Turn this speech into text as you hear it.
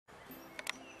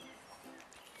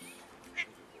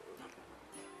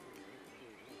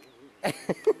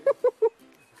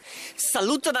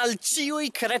Saluton al ciui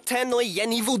cretenoi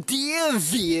jenivu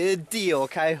Dio,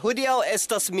 kai hodiaŭ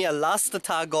estas mia lasta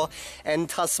tago en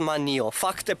Tasmanio.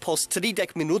 Fakte post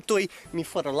 30 minutoj mi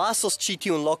forlasos ĉi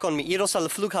tiun lokon, mi iros al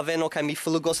flughaveno kaj mi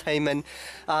flugos hejmen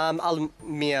al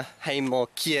mia hejmo,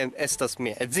 kie estas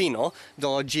mia edzino,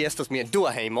 do ĝi estas mia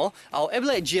dua hejmo, aŭ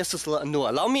eble ĝi estas la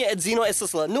unua. Laŭ mia edzino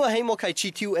estas la unua hejmo kaj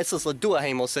ĉi tiu estas la dua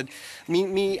hejmo, sed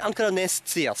mi ankoraŭ ne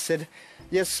scias, sed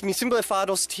yes, mi simple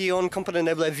faros tion,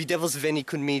 kompreneble vi devos veni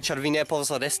kun mi, ĉar vi ne povas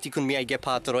resti kun miaj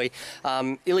gepatroj.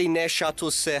 Ili ne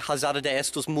ŝatus se hazarde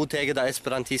estus multege da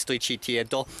esperantistoj ĉi tie,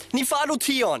 do ni faru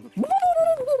tion!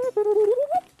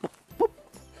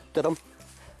 Tadam,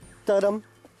 tadam,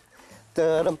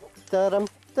 tadam, tadam,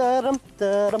 tadam,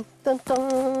 tadam, tan,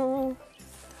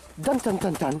 dan, tan,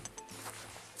 tan, tan.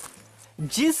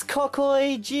 Ĝis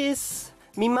kokoj, ĝis!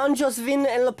 Mi manĝos vin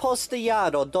en la posta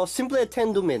jaro, do simple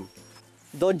atendu min.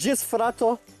 Do ĝis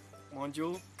frato. Manĝu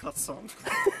kacon.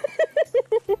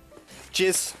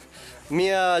 Ĝis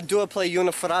mia dua plej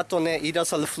juna frato ne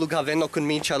iras al flughaveno kun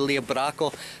mi, ĉar lia brako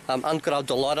ankoraŭ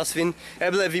doloras vin.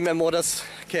 Eble vi memoras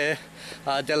ke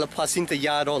de la pasinta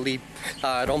jaro li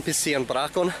rompis sian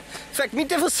brakon. Fek, mi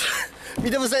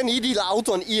devas eniri la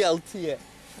aŭton iel tie.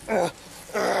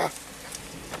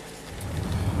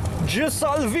 Ĝis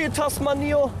al vi,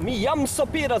 Tasmanio, mi jam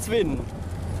sopiras vin.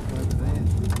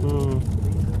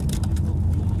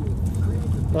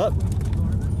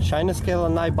 Ŝajnas ke la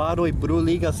najbaroj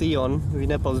bruligas ion, vi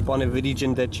ne povas bone vidi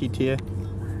ĝin de ĉi tie.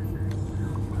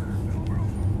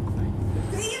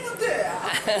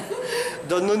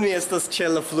 Do nun mi estas ĉe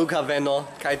la flughaveno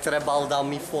kaj tre baldaŭ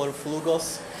mi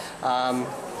forflugos.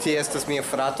 Tie estas mia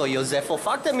frato Jozefo.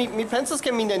 Fakte mi pensas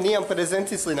ke mi neniam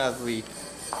prezentis lin al vi.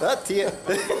 Tie.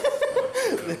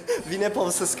 Vi ne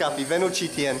povas eskapi, venu ĉi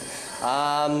tien.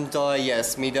 Do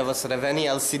yes, mi devas reveni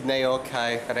al Sidnejo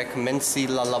kaj rekomenci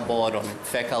la laboron.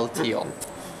 Fek al tio.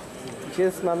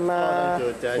 Ĝis, mama. Oh,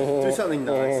 good, Dad. Do something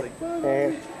nice.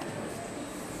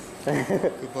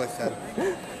 Good boy, son.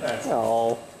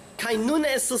 Oh. Kaj nun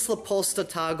estas la posta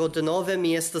tago, denove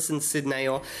mi estas en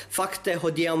Sidnejo. Fakte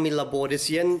hodiaŭ mi laboris,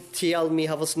 jen tial mi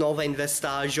havas novajn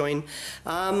vestaĵojn.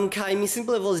 Kaj mi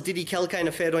simple volas diri kelkajn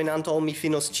aferojn antaŭ mi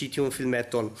finos ĉi tiun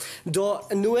filmeton. Do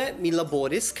unue mi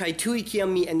laboris, kaj tuj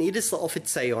kiam mi eniris la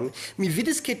oficejon, mi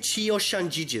vidis ke ĉio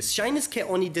ŝanĝiĝis. Ŝajnis ke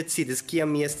oni decidis, kiam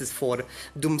mi estis for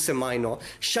dum semajno,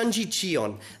 ŝanĝi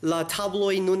ĉion. La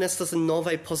tabloj nun estas en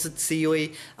novaj pozicioj,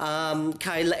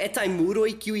 kaj la etaj muroj,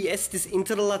 kiuj estis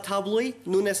inter la tabloj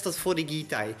nun estas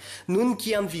forigitaj. Nun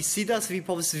kiam vi sidas, vi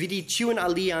povas vidi ĉiun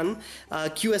alian,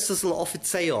 kiu estas la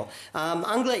oficejo.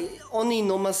 Angle oni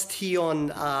nomas tion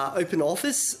open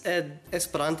office,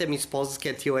 Esperante mi supozas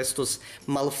ke tio estus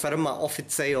malferma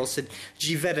oficejo, sed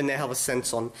ĝi vere ne havas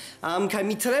sencon. Kaj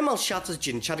mi tre malŝatas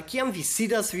ĝin, ĉar kiam vi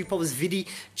sidas, vi povas vidi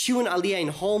ĉiun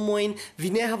aliajn homojn,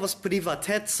 vi ne havas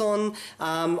privatecon,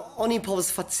 oni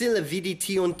povas facile vidi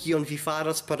tion, kion vi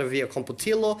faras per via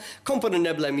komputilo.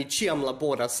 Kompreneble mi ĉiam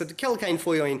laboras, sed kelkajn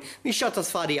fojojn mi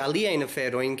ŝatas fari aliajn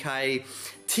aferojn, kaj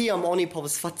tiam oni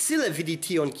povas facile vidi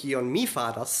tion, kion mi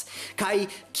faras. Kaj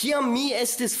kiam mi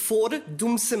estis for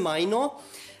dum semajno,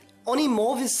 oni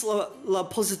movis la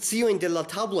poziciojn de la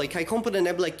tabloj, kaj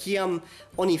kompreneble kiam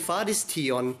oni faris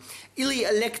tion, ili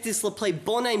elektis la plej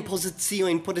bonajn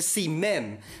poziciojn por si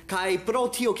mem, kaj pro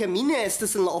tio, ke mi ne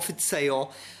estas en la oficejo,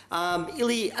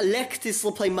 ili elektis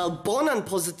la plej malbonan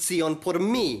pozicion por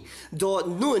mi. Do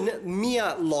nun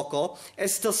mia loko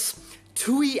estas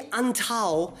tuj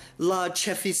antaŭ la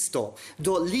ĉefisto.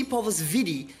 Do li povas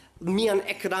vidi mian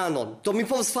ekranon. Do mi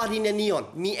povas fari nenion.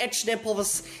 Mi eĉ ne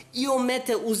povas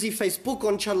iomete uzi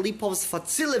Facebookon, ĉar li povas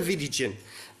facile vidi ĝin.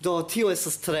 Do tio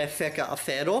estas tre feka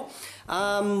afero.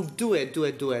 Due.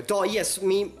 Do yes,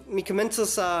 mi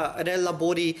komencas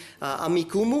relabori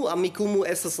Amikumu. Amikumu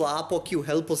estas la apo kiu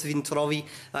helpos vin trovi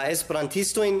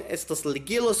esperantistojn. Estas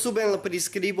ligilo sube en la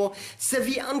priskribo. Se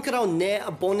vi ankoraŭ ne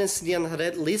abonis nian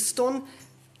retliston,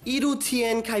 iru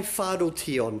tien kaj faru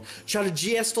tion, ĉar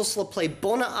ĝi estos la plej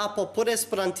bona apo por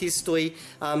esperantistoj,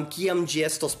 kiam ĝi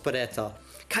estos preta.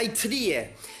 Kaj trie,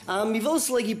 mi volas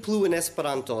legi plu en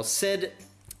Esperanto, sed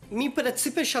mi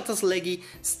precipe ŝatas legi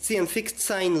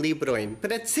scienfikcajn librojn.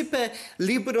 Precipe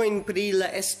librojn pri la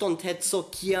estonteco,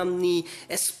 kiam ni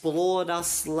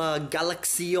esploras la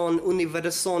galaksion,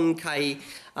 universon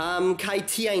kaj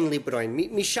tiajn librojn.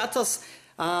 Mi ŝatas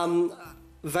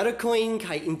verkojn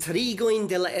kaj intrigojn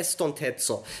de la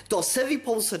estonteco. Do se vi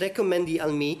povus rekomendi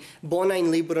al mi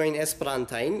bonajn librojn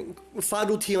esperantajn,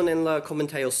 faru tion en la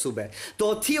komentajo sube.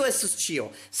 Do tio estas ĉio.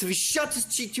 Se vi ŝatas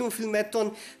ĉi tiun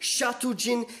filmeton, ŝatu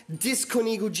ĝin,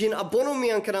 diskonigu ĝin, abonu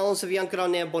mian kanalon se vi ankoraŭ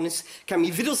ne abonis, kaj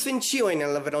mi vidos vin ĉiujn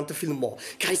en la veronta filmo.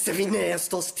 Kaj se vi ne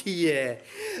estos tie,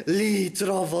 li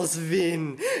trovos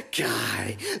vin,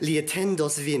 kaj li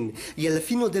atendos vin je la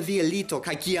fino de via lito,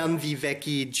 kaj kiam vi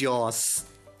vekiĝos.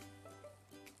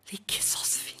 Li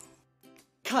kissos vin.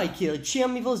 Kai kiel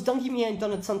ciam mi volas danki miajn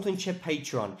donacantojn ĉe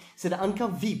Patreon, sed ankaŭ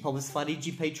vi povas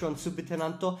fariĝi Patreon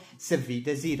subtenanto se vi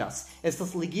deziras.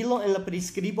 Estas ligilo en la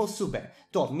priskribo sube.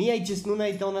 Do, miaj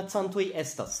ĝisnunaj donacantoj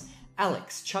estas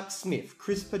Alex, Chuck Smith,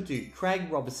 Chris Perdue,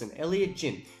 Craig Robertson, Elliott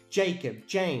Jin, Jacob,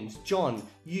 James, John,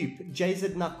 Yup,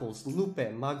 JZ Knuckles,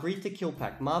 Lupe, Margarita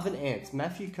Kilpack, Marvin Ants,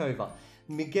 Matthew Kova,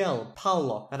 Miguel,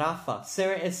 Paulo, Rafa,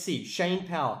 Sarah SC, Shane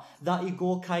Power, Da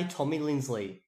Igor kai Tommy Lindsley.